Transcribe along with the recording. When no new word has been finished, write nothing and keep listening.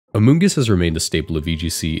Amoonguss has remained a staple of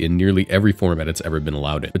VGC in nearly every format it's ever been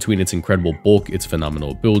allowed in. Between its incredible bulk, its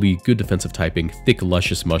phenomenal ability, good defensive typing, thick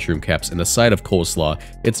luscious mushroom caps, and a side of coleslaw,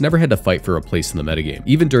 it's never had to fight for a place in the metagame.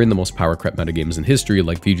 Even during the most power crept metagames in history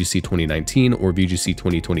like VGC 2019 or VGC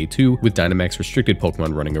 2022 with Dynamax restricted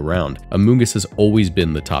Pokemon running around, Amoonguss has always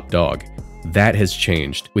been the top dog. That has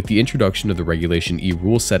changed. With the introduction of the Regulation E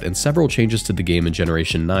rule set and several changes to the game in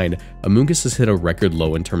Generation 9, Amoonguss has hit a record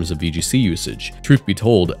low in terms of VGC usage. Truth be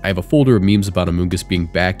told, I have a folder of memes about Amoonguss being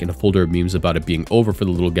back and a folder of memes about it being over for the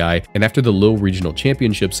little guy, and after the Lille Regional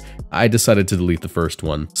Championships, I decided to delete the first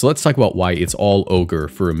one. So let's talk about why it's all Oger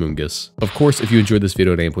for Amoonguss. Of course, if you enjoyed this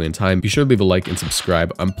video at any point in time, be sure to leave a like and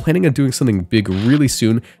subscribe. I'm planning on doing something big really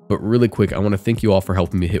soon, but really quick, I want to thank you all for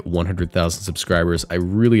helping me hit 100,000 subscribers. I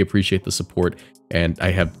really appreciate the support, and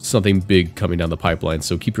I have something big coming down the pipeline,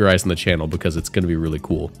 so keep your eyes on the channel because it's going to be really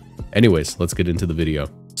cool. Anyways, let's get into the video.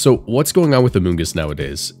 So what's going on with Amoonguss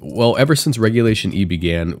nowadays? Well, ever since Regulation E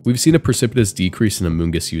began, we've seen a precipitous decrease in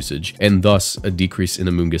Amoonguss usage, and thus a decrease in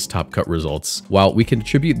Amoonguss top cut results. While we can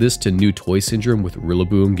attribute this to new toy syndrome with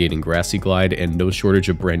Rillaboom gaining Grassy Glide and no shortage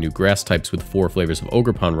of brand new grass types with 4 flavors of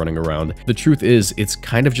Ogerpon running around, the truth is it's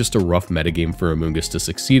kind of just a rough metagame for Amoonguss to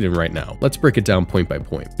succeed in right now. Let's break it down point by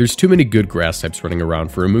point. There's too many good grass types running around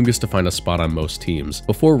for Amoonguss to find a spot on most teams.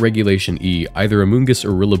 Before Regulation E, either Amoonguss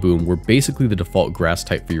or Rillaboom were basically the default grass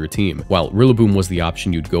type for your team, while Rillaboom was the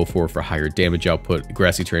option you'd go for higher damage output,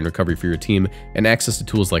 grassy terrain recovery for your team, and access to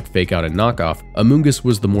tools like Fake Out and Knockoff. Amoonguss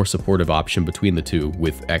was the more supportive option between the two,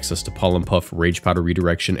 with access to Pollen Puff, Rage Powder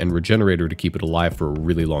redirection, and Regenerator to keep it alive for a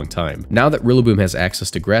really long time. Now that Rillaboom has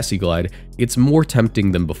access to Grassy Glide, it's more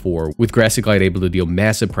tempting than before, with Grassy Glide able to deal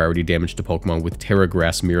massive priority damage to Pokemon with Terra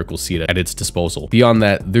Grass Miracle Seed at its disposal. Beyond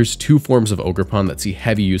that, there's 2 forms of Ogerpon that see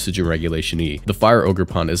heavy usage in Regulation E. The Fire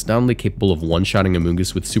Ogerpon is not only capable of one-shotting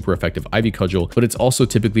Amoonguss with super effective Ivy Cudgel, but it's also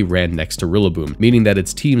typically ran next to Rillaboom, meaning that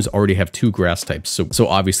its teams already have 2 grass types, so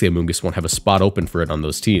obviously Amoonguss won't have a spot open for it on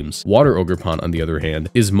those teams. Water Ogerpon, on the other hand,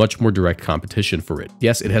 is much more direct competition for it.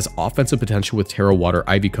 Yes, it has offensive potential with Terra Water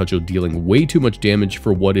Ivy Cudgel dealing way too much damage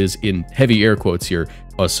for what is, in heavy air quotes here,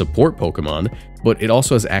 a support Pokemon, but it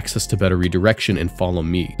also has access to better redirection and Follow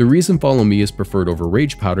Me. The reason Follow Me is preferred over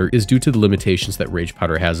Rage Powder is due to the limitations that Rage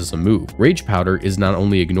Powder has as a move. Rage Powder is not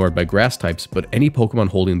only ignored by grass types, but any Pokemon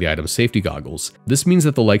holding the item safety goggles. This means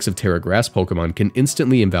that the likes of Terra Grass Pokemon can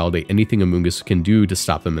instantly invalidate anything Amoonguss can do to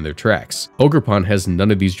stop them in their tracks. Ogerpon has none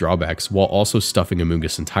of these drawbacks while also stuffing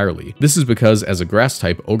Amoonguss entirely. This is because as a grass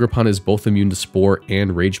type, Ogerpon is both immune to Spore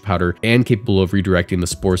and Rage Powder and capable of redirecting the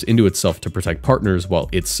spores into itself to protect partners while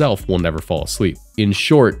itself will never fall asleep. In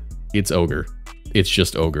short, it's Oger. It's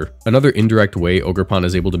just Oger. Another indirect way Ogerpon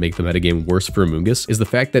is able to make the metagame worse for Amoonguss is the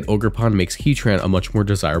fact that Ogerpon makes Heatran a much more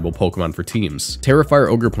desirable Pokemon for teams. Terrafire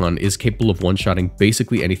Ogerpon is capable of one-shotting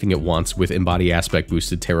basically anything it wants with Embody Aspect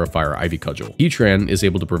boosted Terrafire Ivy Cudgel. Heatran is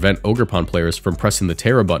able to prevent Ogerpon players from pressing the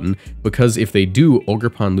Terra button because if they do,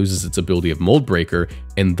 Ogerpon loses its ability of Mold Breaker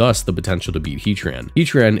and thus the potential to beat Heatran.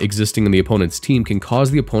 Heatran existing in the opponent's team can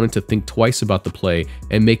cause the opponent to think twice about the play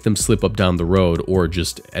and make them slip up down the road or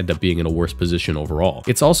just end up being in a worse position overall.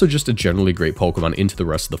 It's also just a generally great Pokemon into the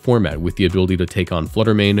rest of the format, with the ability to take on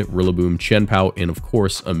Fluttermane, Rillaboom, Chien-Pao, and of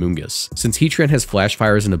course, Amoonguss. Since Heatran has Flash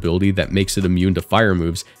Fire as an ability that makes it immune to fire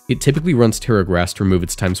moves, it typically runs Terra Grass to remove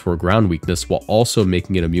its times 4 ground weakness while also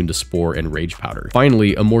making it immune to Spore and Rage Powder.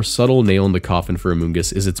 Finally, a more subtle nail in the coffin for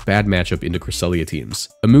Amoonguss is its bad matchup into Cresselia teams.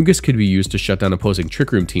 Amoonguss could be used to shut down opposing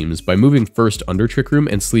Trick Room teams by moving first under Trick Room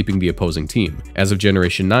and sleeping the opposing team. As of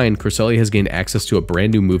Generation 9, Cresselia has gained access to a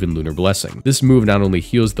brand new move in Lunar Blessing. This move not only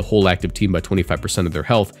heals the whole active team by 25% of their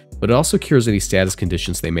health, but it also cures any status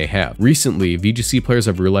conditions they may have. Recently, VGC players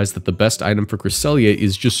have realized that the best item for Cresselia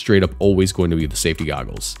is just straight up always going to be the safety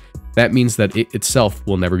goggles. That means that it itself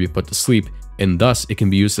will never be put to sleep, and thus it can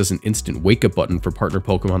be used as an instant wake-up button for partner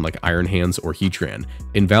Pokemon like Iron Hands or Heatran,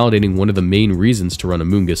 invalidating one of the main reasons to run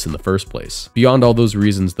Amoonguss in the first place. Beyond all those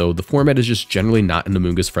reasons though, the format is just generally not an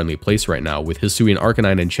Amoonguss-friendly place right now, with Hisuian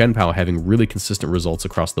Arcanine and Chien-Pao having really consistent results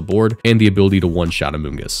across the board and the ability to one-shot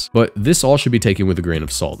Amoonguss. But this all should be taken with a grain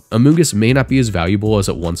of salt. Amoonguss may not be as valuable as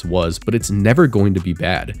it once was, but it's never going to be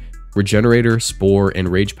bad. Regenerator, Spore, and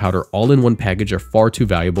Rage Powder all in one package are far too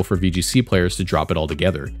valuable for VGC players to drop it all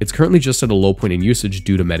together. It's currently just at a low point in usage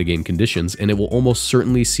due to metagame conditions, and it will almost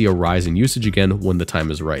certainly see a rise in usage again when the time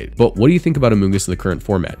is right. But what do you think about Amoonguss in the current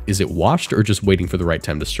format? Is it washed or just waiting for the right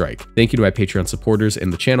time to strike? Thank you to my Patreon supporters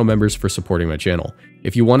and the channel members for supporting my channel.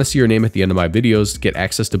 If you want to see your name at the end of my videos, get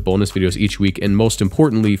access to bonus videos each week, and most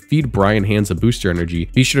importantly, feed Brian Hands a booster energy,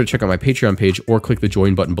 be sure to check out my Patreon page or click the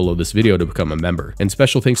join button below this video to become a member. And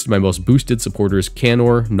special thanks to my most boosted supporters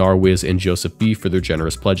Canor, Narwiz, and Joseph B for their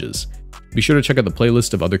generous pledges. Be sure to check out the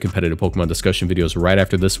playlist of other competitive Pokemon discussion videos right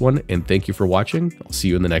after this one, and thank you for watching. I'll see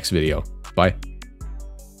you in the next video. Bye.